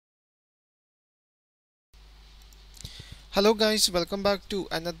Hello guys, welcome back to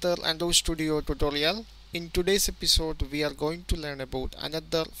another Android Studio tutorial. In today's episode, we are going to learn about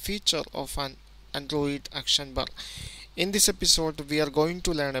another feature of an Android action bar. In this episode, we are going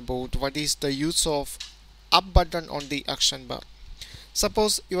to learn about what is the use of up button on the action bar.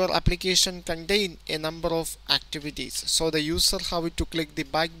 Suppose your application contain a number of activities, so the user have to click the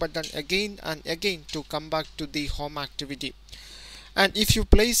back button again and again to come back to the home activity. And if you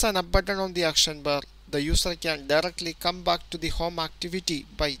place an up button on the action bar, the user can directly come back to the home activity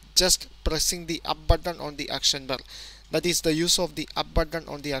by just pressing the up button on the action bar. That is the use of the up button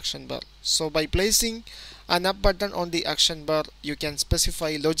on the action bar. So by placing an up button on the action bar, you can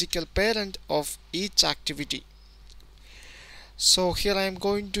specify logical parent of each activity. So here I am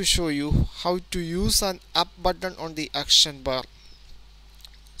going to show you how to use an up button on the action bar.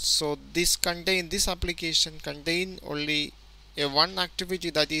 So this application contain only a one activity,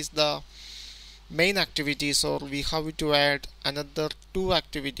 that is the main activity, so we have to add another two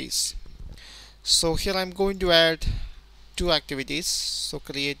activities. So here I'm going to add two activities. So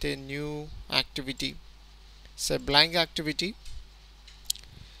create a new activity, say blank activity.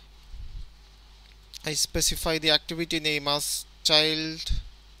 I specify the activity name as child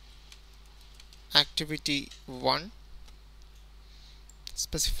activity 1.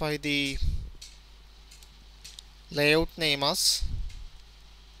 Specify the layout name as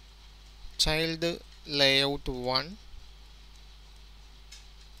child layout 1.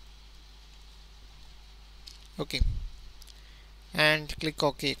 Okay, and click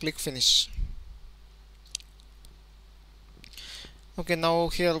OK, click finish. Okay, now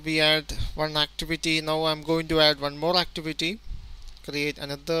here we add one activity. Now I'm going to add one more activity. Create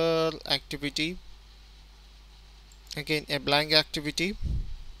another activity, again a blank activity.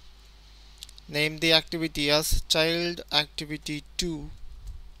 Name the activity as child activity 2.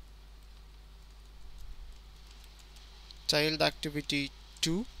 Child activity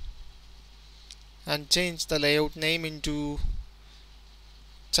 2, and change the layout name into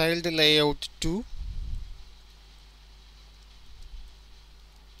child layout 2.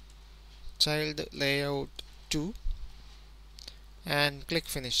 Child layout 2, and click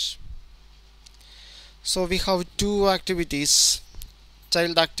finish. So we have two activities,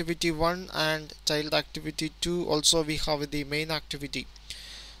 child activity 1 and child activity 2. Also we have the main activity.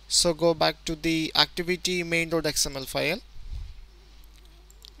 So go back to the Activity Main Road XML file.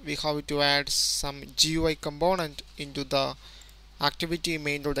 We have to add some Gui component into the Activity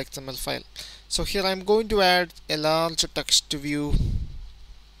Main Road XML file. So here I'm going to add a large text view.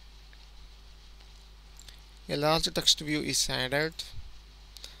 A large text view is added.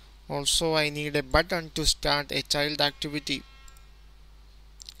 Also I need a button to start a child activity.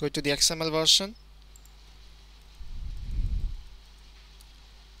 Go to the XML version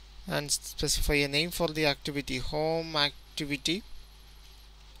and specify a name for the activity, home activity.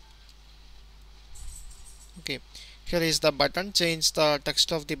 Okay, here is the button. Change the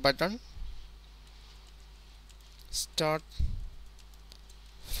text of the button. Start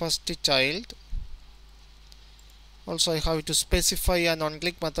first child. Also I have to specify an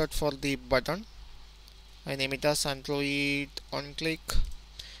on-click method for the button. I name it as Android on-click.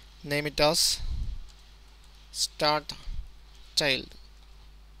 Name it as start child.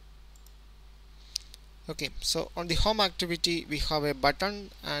 Okay, so on the home activity we have a button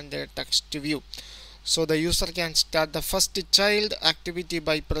and a text view. So the user can start the first child activity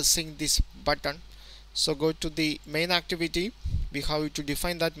by pressing this button. So go to the main activity. We have to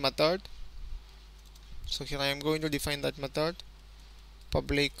define that method. So here I am going to define that method,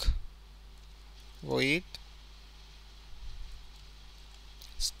 public void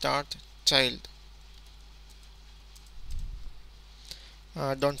start child.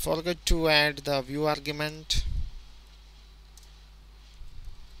 Don't forget to add the view argument.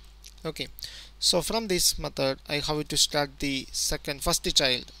 Okay, so from this method I have to start the first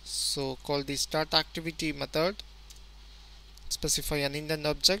child. So call the start activity method, specify an indent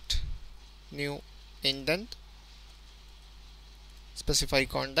object, new indent, specify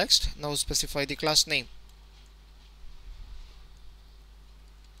context. Now specify the class name.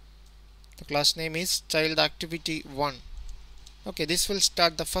 The class name is child activity 1. Okay, this will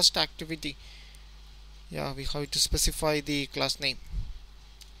start the first activity. Yeah, we have to specify the class name.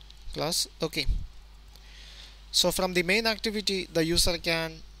 Class. Okay, so from the main activity the user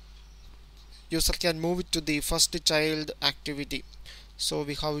can move it to the first child activity. So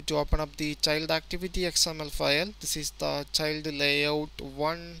we have to open up the child activity XML file. This is the child layout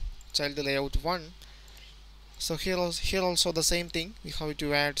 1. So here also the same thing. We have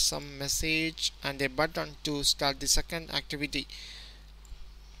to add some message and a button to start the second activity.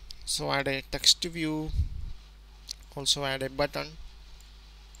 So add a text view, Also add a button,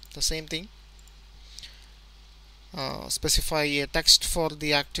 the same thing. Specify a text for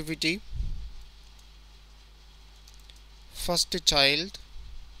the activity first child.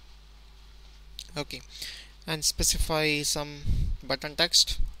 Okay, and specify some button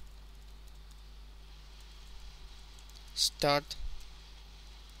text. Start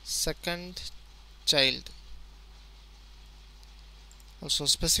second child. Also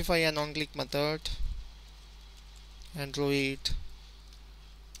specify an on-click method. Android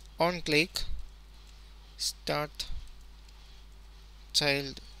on-click start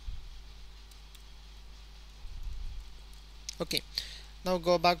child. Okay, now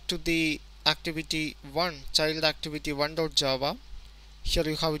go back to the activity 1, child activity 1.java. Here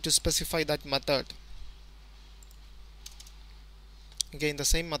you have to specify that method. Again the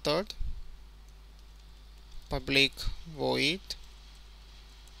same method, public void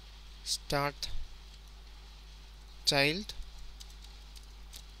start child.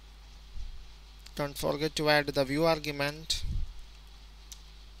 Don't forget to add the view argument.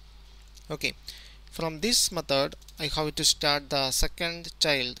 Okay, from this method I have to start the second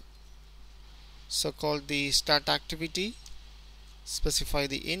child, so call the start activity. Specify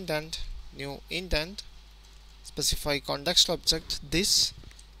the indent, new indent. Specify context object this.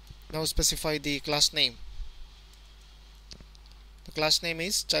 Now specify the class name. The class name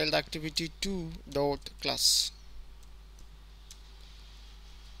is child activity 2 dot class.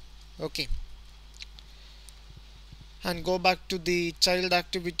 Okay, and go back to the child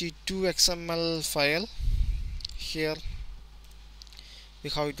activity 2 XML file. Here we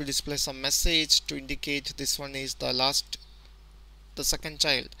have to display some message to indicate this one is the second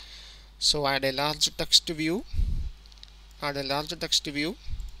child. So add a large text view. And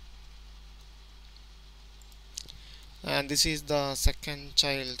this is the second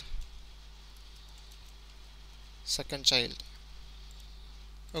child.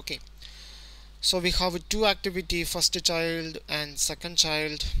 Okay, so we have two activity, first child and second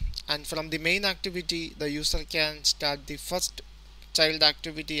child, and from the main activity the user can start the first child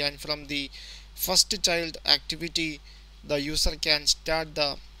activity, and from the first child activity the user can start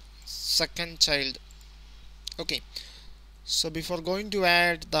the second child. Okay, so before going to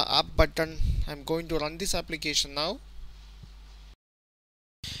add the up button, I'm going to run this application now.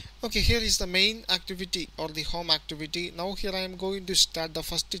 Okay, here is the main activity or the home activity. Now here I am going to start the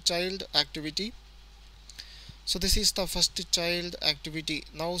first child activity. So this is the first child activity.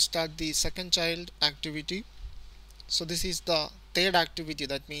 Now start the second child activity. So this is the third activity,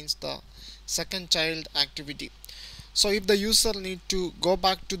 that means the second child activity. So if the user need to go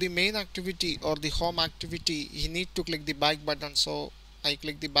back to the main activity or the home activity, he need to click the back button. So I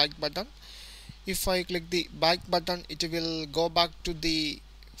click the back button. If I click the back button, it will go back to the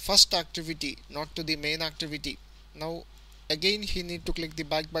first activity, not to the main activity. Now again he need to click the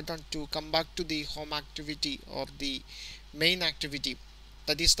back button to come back to the home activity or the main activity.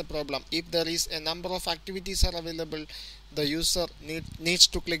 That is the problem. If there is a number of activities are available, the user needs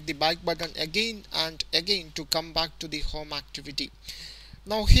to click the back button again and again to come back to the home activity.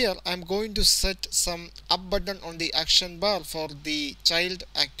 Now here I'm going to set some up button on the action bar for the child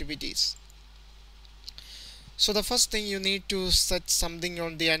activities. So the first thing, you need to set something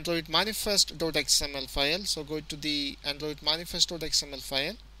on the Android manifest.xml file. So go to the Android manifest.xml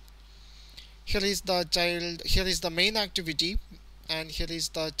file. Here is the main activity, and here is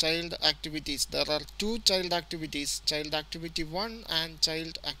the child activities. There are two child activities, child activity 1 and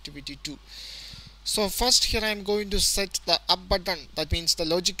child activity 2. So first here I am going to set the up button, that means the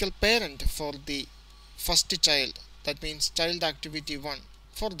logical parent for the first child, that means child activity 1.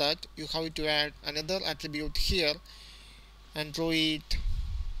 For that you have to add another attribute here, Android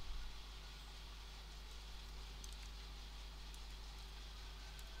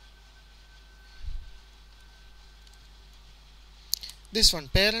this one,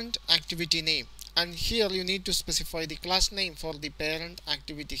 parent activity name, and here you need to specify the class name for the parent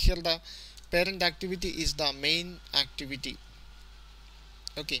activity. Here the parent activity is the main activity.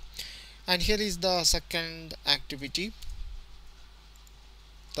 Okay, and here is the second activity,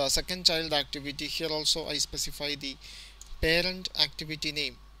 the second child activity. Here also I specify the parent activity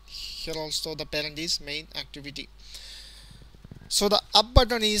name. Here also the parent is main activity. So the up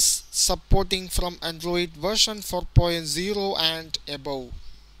button is supporting from Android version 4.0 and above.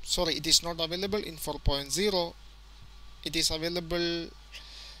 Sorry, it is not available in 4.0. It is available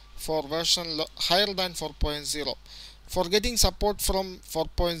for version higher than 4.0. For getting support from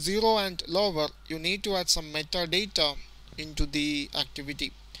 4.0 and lower, you need to add some metadata into the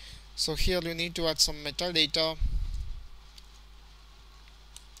activity. So here you need to add some metadata.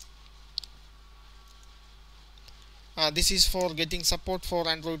 This is for getting support for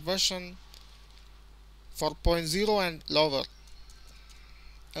Android version 4.0 and lower.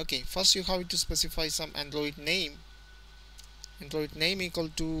 Okay, first you have to specify some Android name equal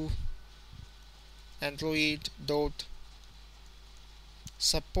to Android dot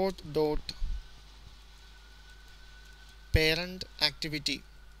support dot parent activity.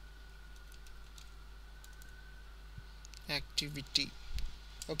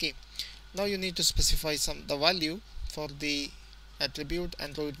 Okay, now you need to specify the value for the attribute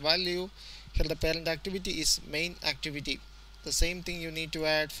Android value. Here the parent activity is main activity. The same thing you need to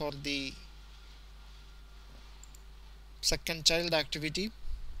add for the second child activity,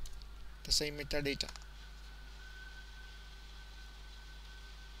 the same metadata.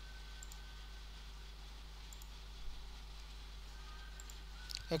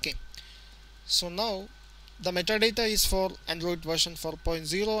 Okay, so now the metadata is for Android version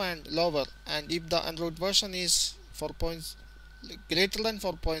 4.0 and lower, and if the Android version is greater than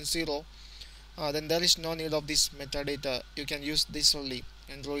 4.0, then there is no need of this metadata. You can use this only,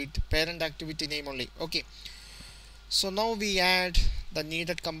 Android parent activity name only. Okay, so now we add the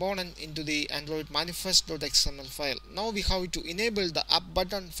needed component into the Android manifest.xml file. Now we have to enable the up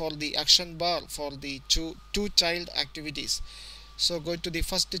button for the action bar for the two child activities. So go to the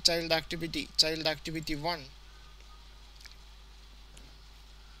first child activity 1.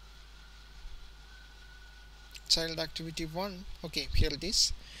 Child activity 1. Okay, here it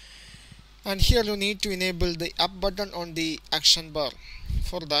is. And here you need to enable the up button on the action bar.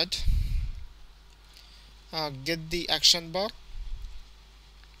 For that, get the action bar.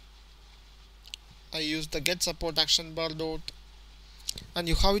 I use the get support action bar dot, and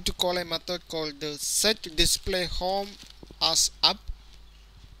you have to call a method called set display home as up.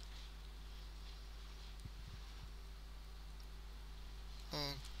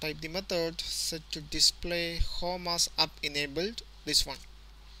 Type the method set to display home as up enabled, this one,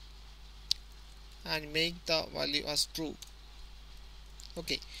 and make the value as true.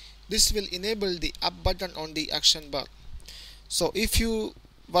 Okay, this will enable the up button on the action bar. So if you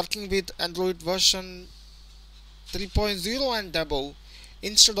working with Android version 3.0 and above,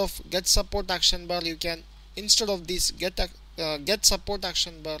 instead of get support action bar, you can, instead of this get support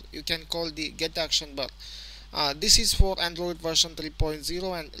action bar, you can call the get action bar. This is for Android version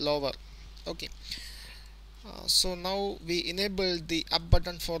 3.0 and lower. Okay, so now we enable the up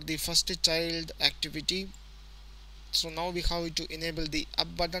button for the first child activity. So now we have to enable the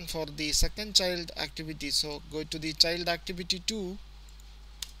up button for the second child activity. So go to the child activity 2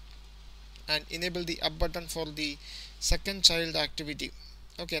 and enable the up button for the second child activity.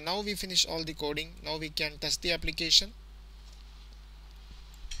 Okay, now we finish all the coding. Now we can test the application.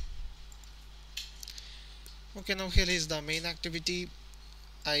 Okay, now here is the main activity.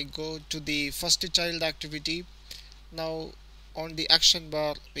 I go to the first child activity. Now on the action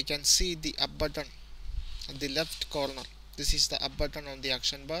bar we can see the up button at the left corner. This is the up button on the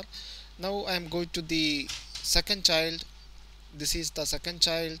action bar. Now I am going to the second child. This is the second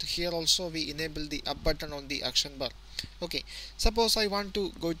child. Here also we enable the up button on the action bar. Okay, suppose I want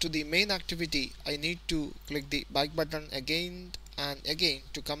to go to the main activity. I need to click the back button again and again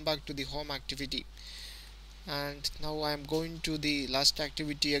to come back to the home activity. And now I am going to the last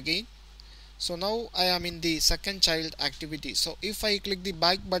activity again. So now I am in the second child activity. So if I click the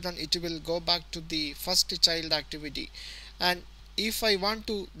back button, it will go back to the first child activity. And if I want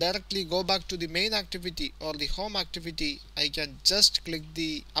to directly go back to the main activity or the home activity, I can just click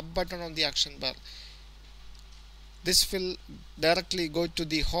the up button on the action bar. This will directly go to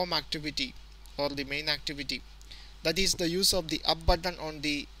the home activity or the main activity. That is the use of the up button on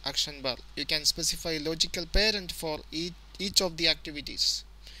the action bar. You can specify logical parent for each of the activities.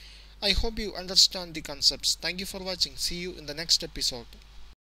 I hope you understand the concepts. Thank you for watching. See you in the next episode.